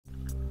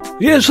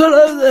Yes,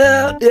 hello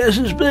there. Yes,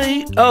 it's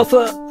me,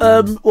 Arthur.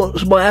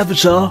 What's my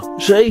avatar?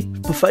 See?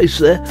 My face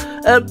there.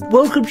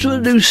 Welcome to a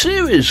new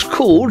series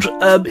called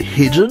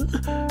Hidden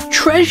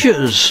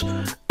Treasures.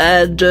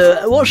 And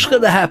what's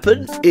going to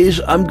happen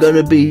is I'm going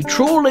to be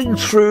trawling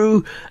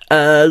through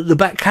the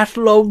back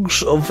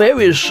catalogues of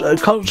various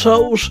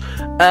consoles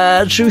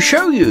to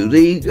show you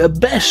the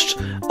best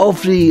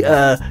of the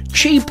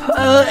cheap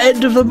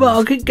end of the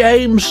market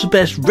games, the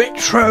best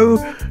retro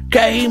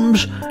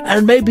games,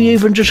 and maybe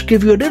even just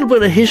give you a little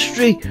bit of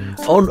history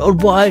on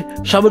why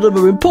some of them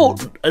are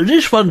important. And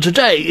this one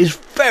today is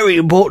very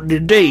important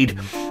indeed.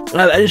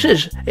 And it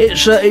says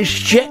it's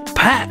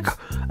JetPac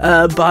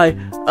by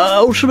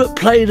Ultimate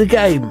Play the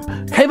Game.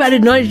 Came out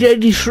in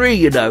 1983,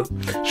 you know.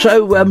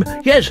 So,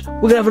 yes, we're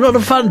going to have a lot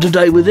of fun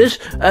today with this.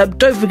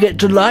 Don't forget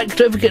to like,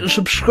 don't forget to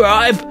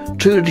subscribe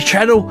to the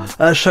channel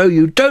so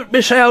you don't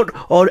miss out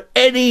on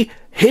any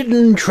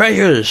hidden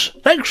treasures.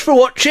 Thanks for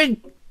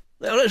watching.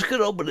 Now let's get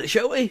on with it,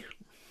 shall we?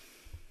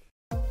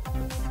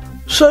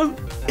 So,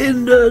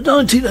 in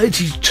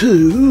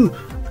 1982,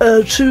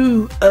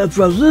 two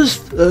brothers,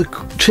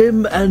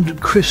 Tim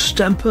and Chris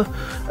Stamper,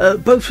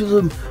 both of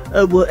them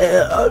were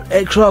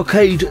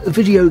ex-arcade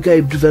video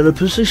game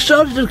developers. They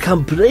started a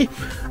company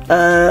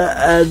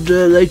and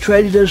they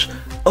traded as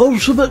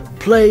Ultimate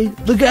Play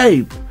the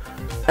Game.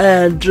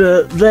 And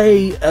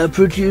they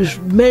produced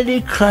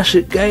many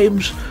classic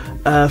games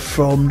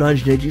from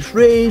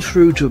 1983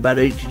 through to about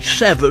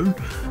 87.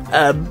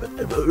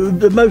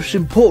 The most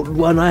important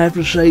one, I have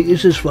to say,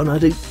 is this one, I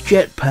think,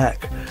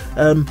 JetPac.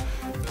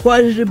 Why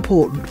is it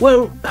important?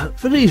 Well,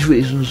 for these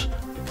reasons.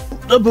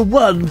 Number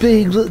one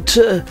being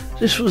that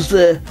this was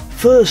their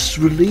first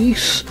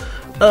release,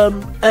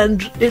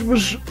 and it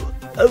was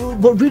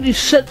what really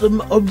set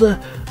them on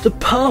the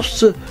path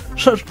to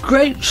such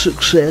great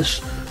success,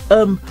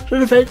 that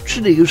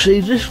eventually, you see,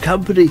 this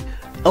company,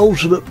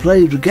 Ultimate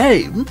Play the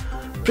Game,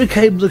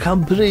 became the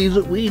company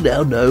that we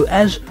now know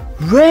as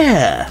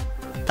Rare.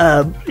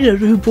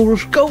 Who brought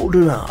us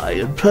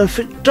GoldenEye and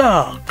Perfect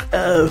Dark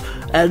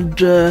and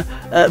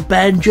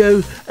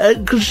Banjo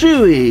and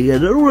Kazooie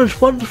and all those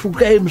wonderful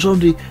games on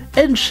the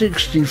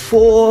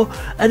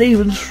N64 and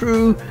even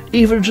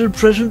to the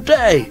present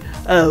day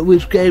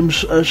with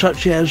games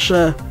such as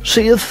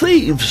Sea of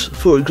Thieves,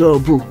 for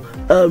example.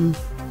 And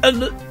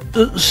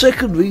the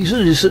second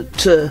reason is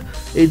that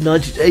in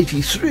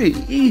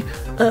 1983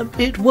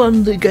 it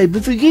won the Game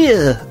of the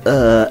Year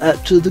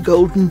at the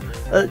Golden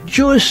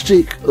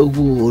Joystick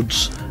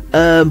Awards.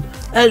 And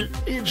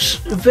it's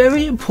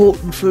very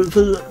important for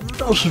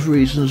lots of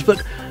reasons,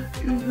 but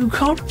you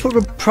can't put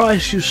a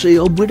price, you see,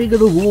 on winning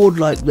an award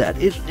like that.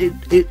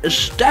 It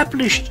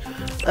established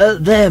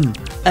them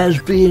as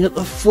being at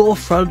the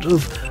forefront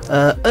of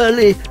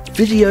early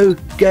video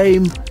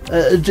game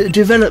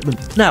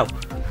development. Now,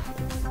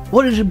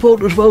 what is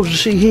important as well to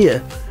see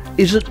here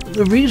is that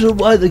the reason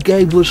why the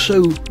game was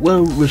so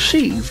well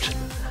received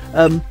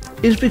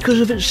is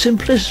because of its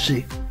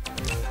simplicity.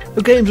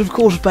 The games, of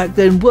course, back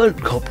then weren't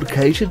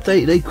complicated.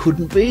 They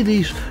couldn't be.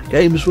 These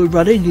games were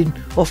running in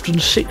often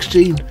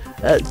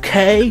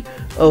 16K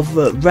of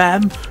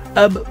RAM,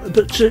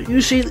 but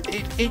you see,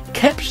 it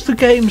kept the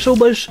games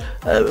almost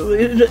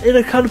in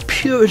a kind of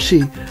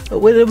purity,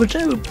 where there were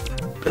no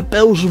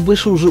bells and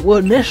whistles that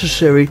weren't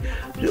necessary.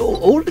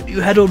 All that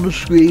you had on the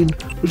screen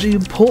was the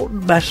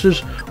important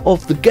matters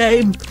of the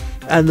game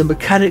and the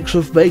mechanics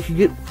of making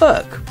it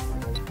work.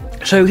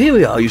 So here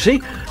we are, you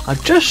see.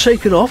 I've just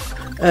taken off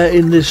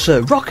in this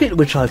rocket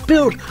which I've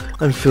built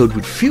and filled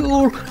with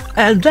fuel,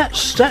 and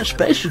that's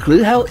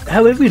basically how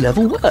every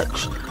level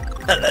works.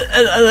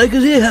 And I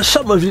can hear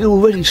some of you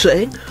already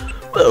saying,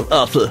 well,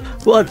 Arthur,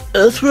 why on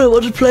earth would I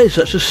want to play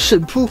such a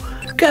simple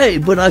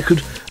game when I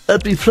could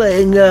be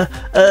playing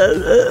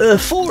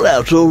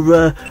Fallout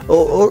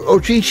or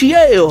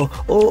GTA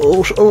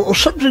or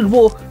something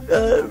more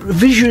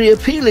visually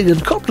appealing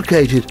and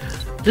complicated?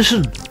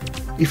 Listen,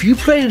 if you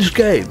play this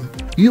game,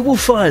 you will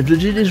find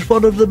that it is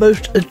one of the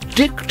most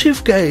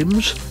addictive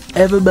games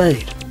ever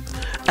made.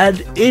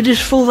 And it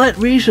is for that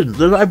reason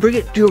that I bring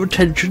it to your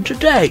attention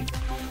today.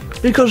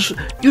 Because,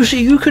 you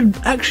see, you can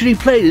actually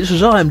play this,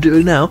 as I am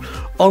doing now,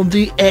 on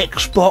the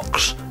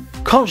Xbox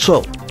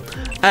console.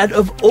 And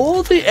of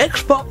all the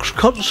Xbox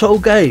console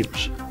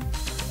games,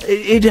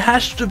 it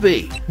has to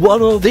be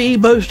one of the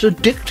most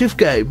addictive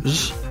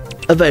games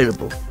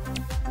available.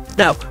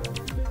 Now,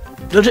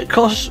 does it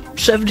cost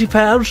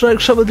 £70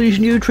 like some of these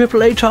new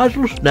AAA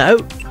titles? No.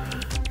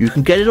 You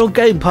can get it on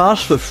Game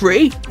Pass for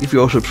free if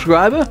you're a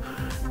subscriber,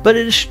 but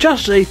it's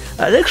just an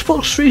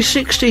Xbox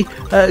 360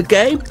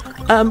 game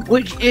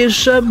which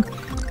is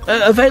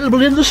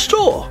available in the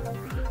store.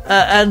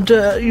 And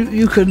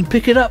you can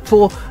pick it up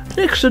for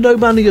next to no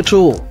money at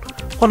all.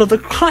 One of the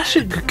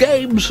classic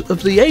games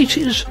of the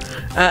 80s,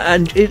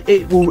 and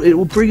it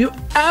will bring you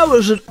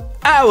hours and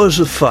hours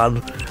of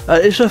fun.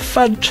 It's a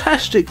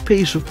fantastic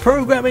piece of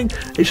programming.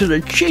 It's an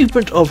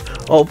achievement of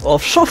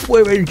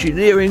software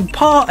engineering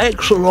par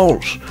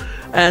excellence.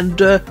 And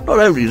not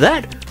only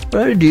that,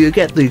 not only do you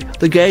get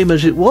the game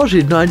as it was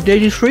in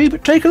 1983,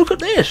 but take a look at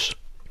this.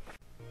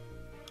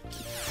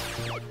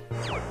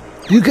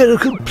 you get a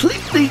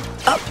completely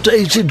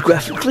updated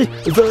graphically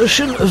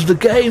version of the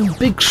game,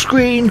 big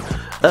screen,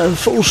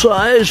 full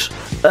size,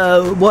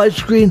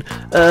 widescreen,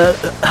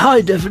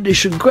 high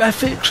definition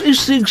graphics.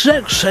 It's the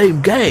exact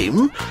same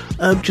game,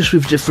 just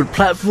with different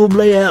platform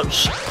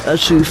layouts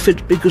to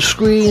fit bigger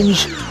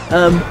screens.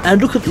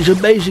 And look at these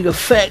amazing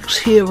effects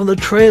here on the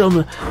trail, on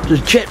the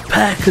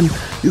JetPac, and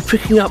you're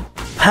picking up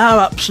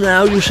power-ups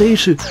now, you see,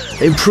 to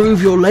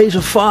improve your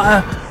laser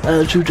fire,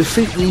 to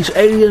defeat these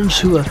aliens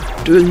who are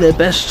doing their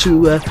best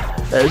to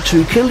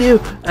kill you.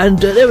 And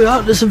there we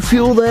are, there's some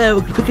fuel there,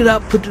 we can pick it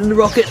up, put it in the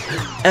rocket,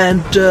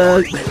 and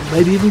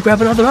maybe even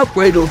grab another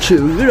upgrade or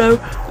two. You know,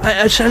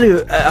 I tell you,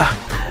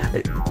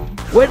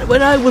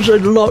 when I was a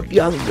lot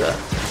younger,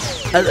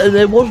 and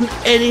there wasn't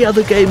any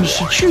other games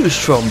to choose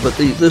from but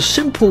the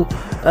simple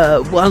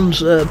ones,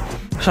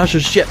 such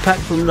as JetPac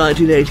from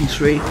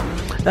 1983,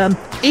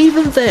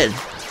 even then,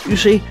 you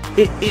see,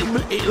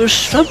 it was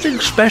something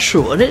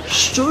special, and it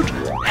stood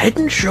head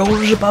and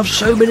shoulders above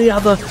so many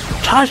other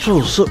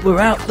titles that were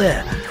out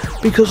there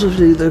because of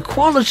the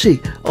quality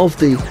of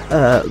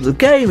the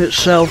game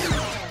itself,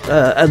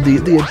 and the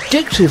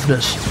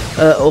addictiveness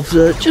of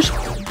just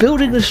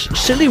building this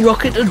silly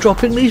rocket and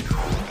dropping these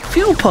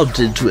fuel pods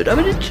into it. I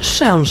mean, it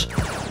sounds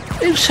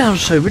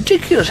so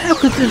ridiculous. How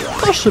could this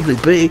possibly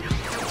be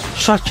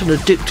such an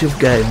addictive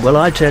game? Well,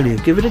 I tell you,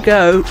 give it a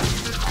go.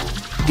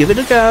 Give it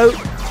a go.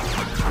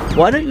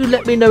 Why don't you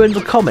let me know in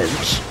the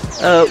comments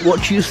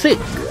what you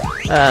think?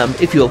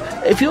 If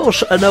you're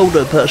an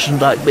older person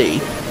like me,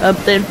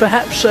 then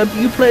perhaps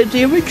you played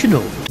the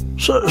original.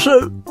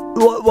 So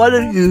why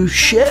don't you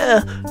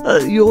share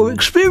your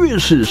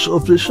experiences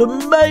of this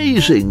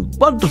amazing,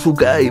 wonderful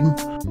game?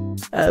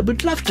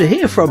 We'd love to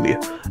hear from you,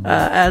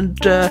 and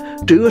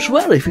do as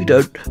well if you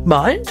don't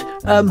mind.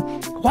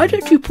 Why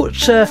don't you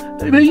put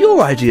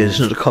your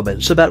ideas in the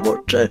comments about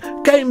what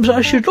games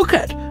I should look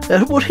at?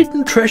 What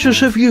hidden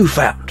treasures have you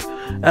found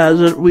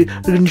that we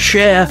can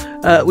share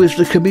with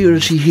the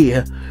community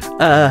here?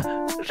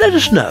 Let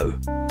us know.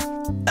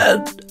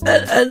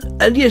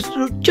 And yes,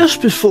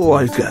 just before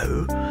I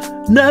go,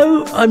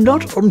 no, I'm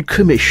not on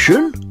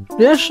commission.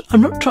 Yes,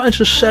 I'm not trying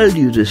to sell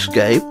you this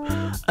game.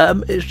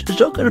 It's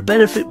not going to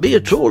benefit me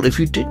at all if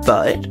you did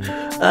buy it.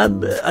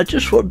 I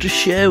just want to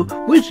share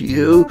with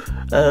you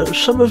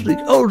some of the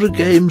older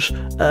games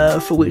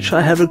for which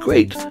I have a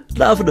great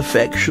love and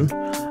affection.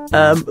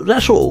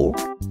 That's all.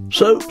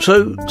 So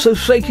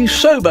thank you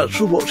so much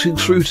for watching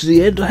through to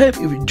the end. I hope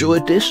you've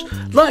enjoyed this.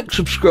 Like,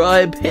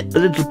 subscribe, hit the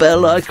little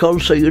bell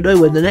icon so you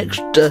know when the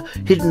next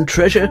hidden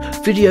treasure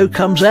video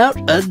comes out.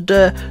 And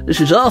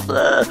this is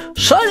Arthur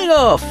signing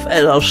off,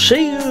 and I'll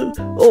see you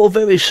all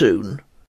very soon.